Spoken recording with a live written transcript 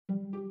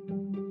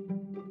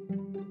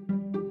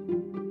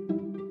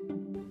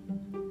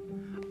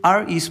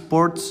Are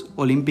esports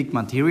Olympic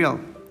material?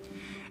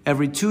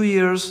 Every 2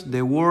 years,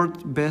 the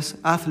world's best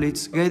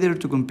athletes gather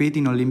to compete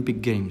in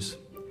Olympic Games.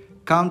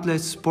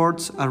 Countless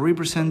sports are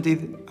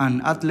represented,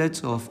 and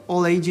athletes of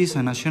all ages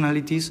and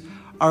nationalities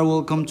are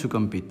welcome to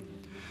compete.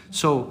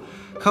 So,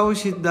 how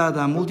is it that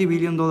a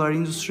multi-billion-dollar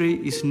industry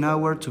is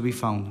nowhere to be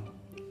found?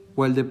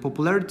 While the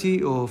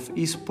popularity of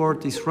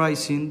esports is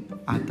rising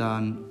at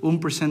an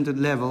unprecedented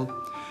level,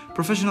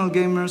 professional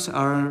gamers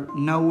are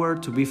nowhere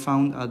to be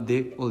found at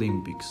the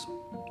Olympics.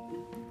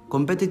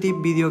 Competitive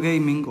video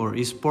gaming, or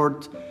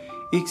esport,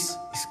 is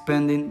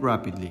expanding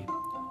rapidly.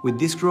 With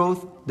this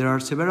growth, there are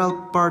several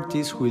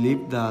parties who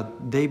believe that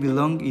they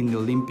belong in the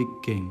Olympic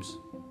Games.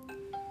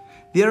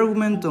 The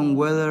argument on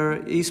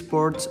whether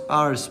esports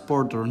are a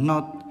sport or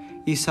not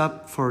is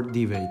up for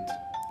debate.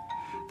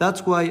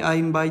 That's why I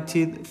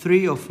invited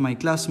 3 of my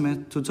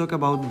classmates to talk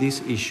about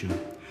this issue.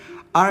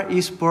 Are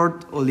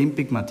esports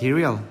Olympic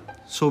material?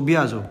 So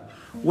Biagio,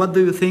 what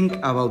do you think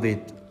about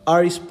it?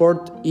 Are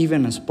esports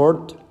even a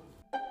sport?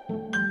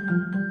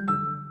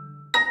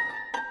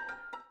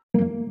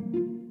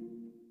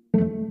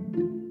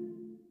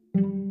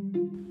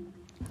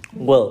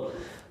 Well,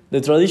 the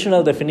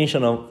traditional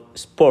definition of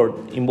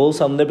sport involves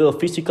some level of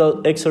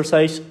physical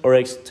exercise or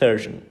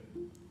exertion.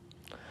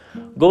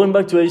 Going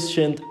back to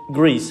ancient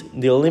Greece,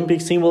 the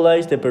Olympics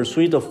symbolized the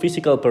pursuit of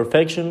physical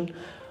perfection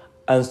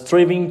and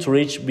striving to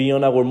reach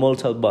beyond our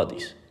mortal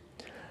bodies.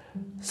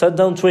 Sat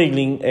down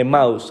twiddling a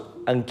mouse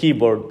and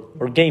keyboard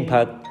or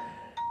gamepad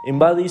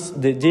embodies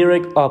the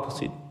direct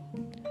opposite.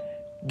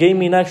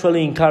 Gaming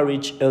actually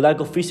encourages a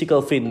lack of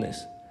physical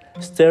fitness.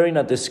 Staring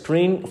at the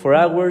screen for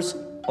hours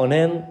on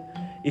end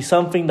is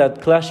something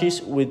that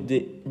clashes with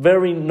the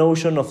very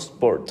notion of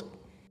sport.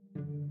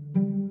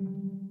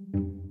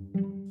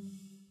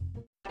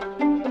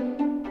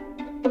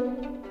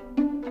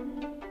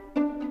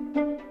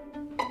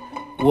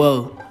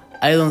 Well,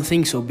 I don't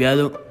think so,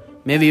 Biagio.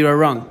 Maybe you're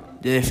wrong.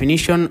 The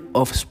definition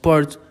of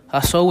sport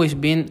has always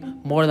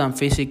been more than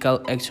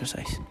physical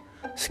exercise.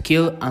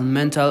 Skill and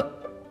mental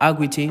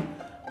acuity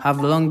have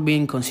long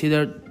been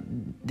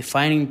considered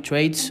defining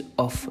traits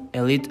of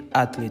elite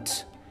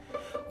athletes,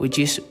 which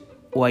is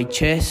why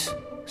chess,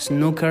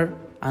 snooker,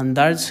 and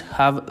darts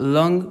have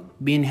long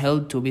been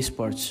held to be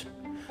sports.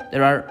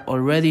 There are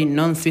already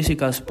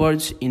non-physical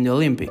sports in the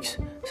Olympics,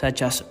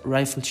 such as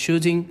rifle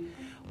shooting,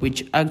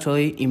 which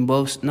actually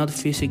involves not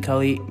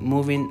physically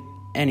moving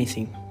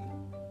anything,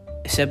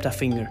 except a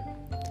finger.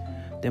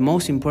 The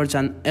most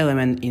important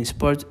element in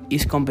sport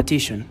is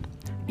competition.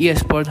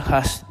 eSport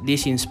has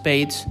this in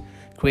spades,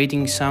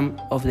 creating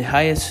some of the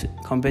highest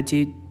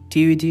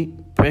competitivity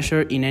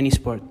pressure in any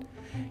sport.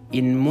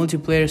 In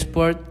multiplayer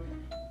sport,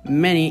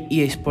 many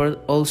eSports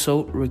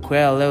also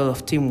require a level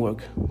of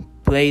teamwork,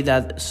 play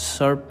that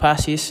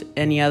surpasses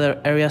any other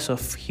areas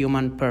of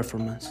human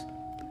performance.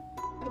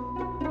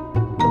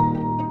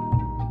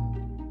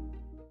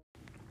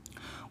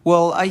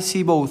 Well, I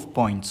see both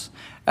points.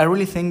 I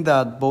really think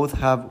that both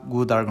have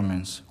good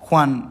arguments.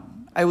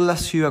 Juan, I will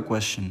ask you a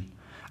question.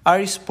 Are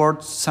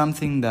esports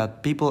something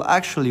that people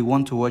actually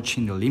want to watch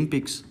in the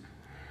Olympics?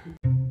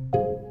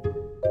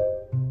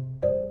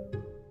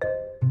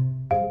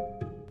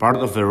 Part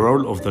of the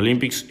role of the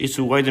Olympics is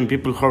to widen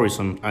people's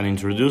horizon and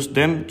introduce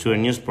them to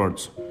new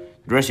sports.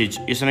 Dressage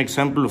is an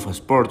example of a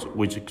sport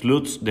which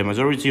excludes the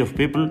majority of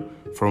people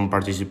from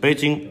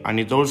participating,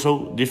 and it's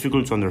also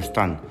difficult to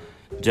understand,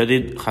 yet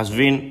it has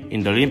been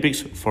in the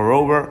Olympics for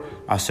over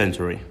a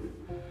century.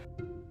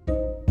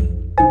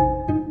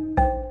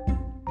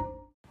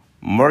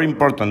 More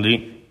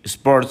importantly,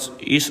 sports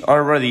is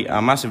already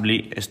a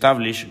massively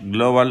established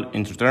global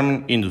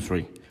entertainment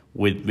industry,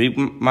 with big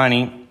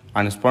money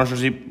and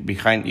sponsorship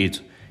behind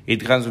it.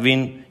 It has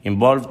been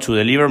involved to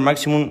deliver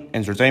maximum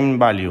entertainment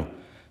value,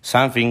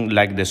 something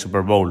like the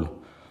Super Bowl.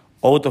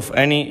 Out of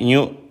any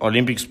new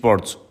Olympic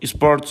sports,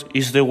 sports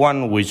is the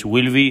one which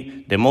will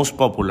be the most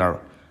popular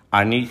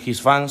and it has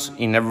fans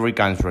in every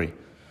country.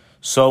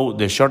 So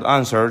the short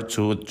answer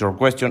to your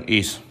question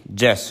is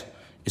yes,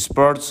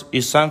 sports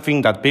is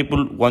something that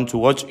people want to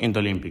watch in the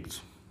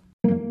Olympics.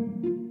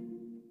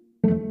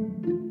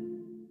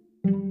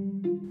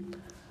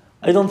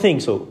 I don't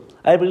think so.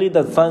 I believe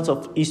that fans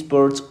of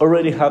esports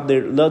already have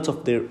lots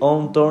of their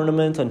own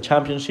tournaments and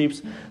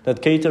championships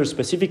that cater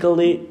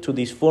specifically to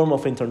this form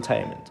of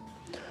entertainment.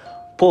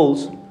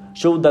 Polls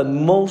show that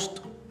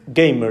most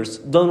gamers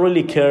don't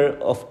really care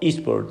if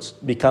esports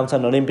becomes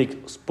an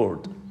Olympic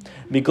sport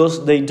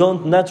because they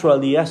don't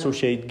naturally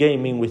associate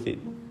gaming with it.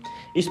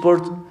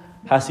 Esports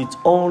has its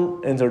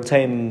own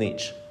entertainment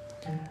niche.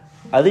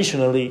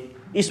 Additionally,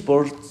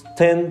 esports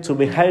tend to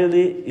be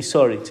highly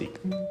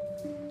esoteric.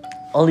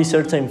 Only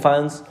certain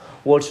fans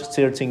watch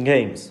certain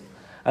games,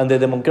 and the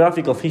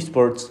demographic of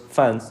esports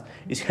fans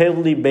is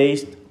heavily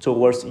based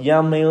towards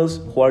young males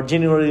who are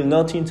generally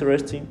not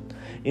interested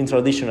in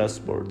traditional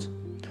sports.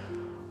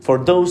 For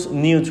those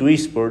new to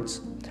esports,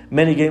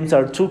 many games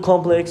are too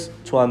complex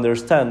to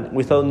understand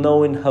without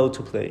knowing how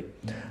to play.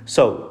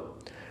 So,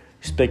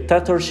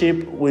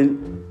 spectatorship will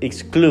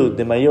exclude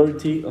the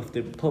majority of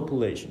the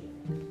population.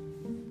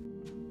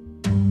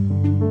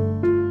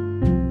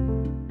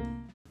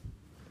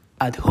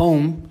 At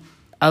home,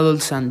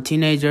 adults and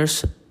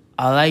teenagers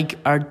alike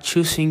are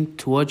choosing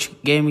to watch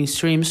gaming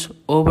streams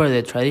over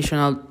the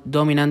traditional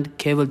dominant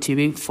cable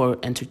TV for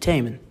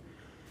entertainment.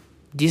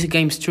 These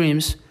game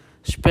streams,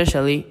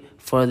 especially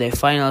for the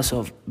finals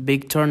of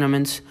big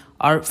tournaments,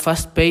 are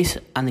fast-paced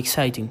and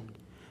exciting,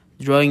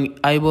 drawing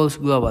eyeballs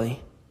globally.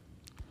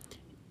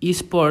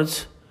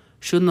 Esports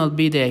should not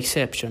be the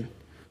exception,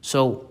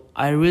 so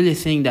I really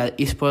think that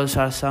esports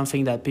are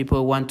something that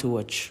people want to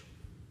watch.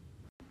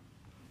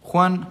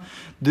 Juan,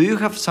 do you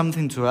have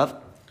something to add?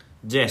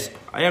 Yes,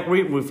 I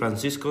agree with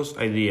Francisco's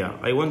idea.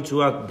 I want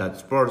to add that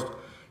sports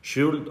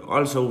should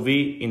also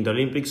be in the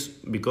Olympics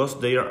because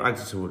they are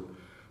accessible.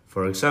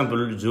 For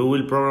example, you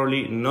will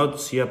probably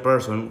not see a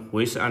person who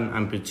is an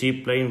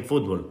amputee playing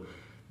football,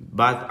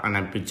 but an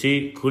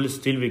amputee could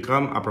still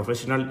become a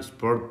professional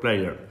sport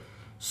player.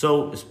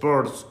 So,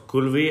 sports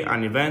could be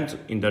an event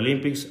in the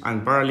Olympics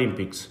and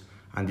Paralympics,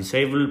 and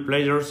disabled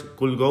players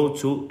could go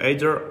to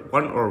either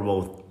one or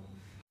both.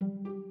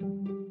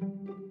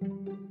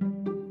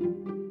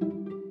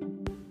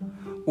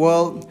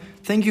 Well,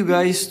 thank you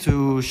guys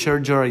to share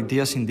your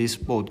ideas in this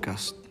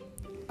podcast.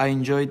 I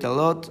enjoyed a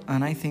lot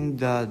and I think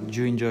that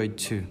you enjoyed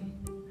too.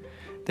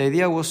 The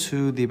idea was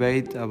to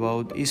debate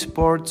about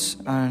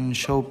esports and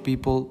show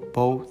people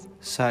both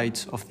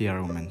sides of the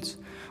arguments.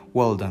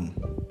 Well done.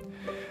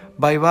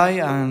 Bye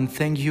bye and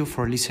thank you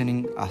for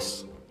listening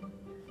us.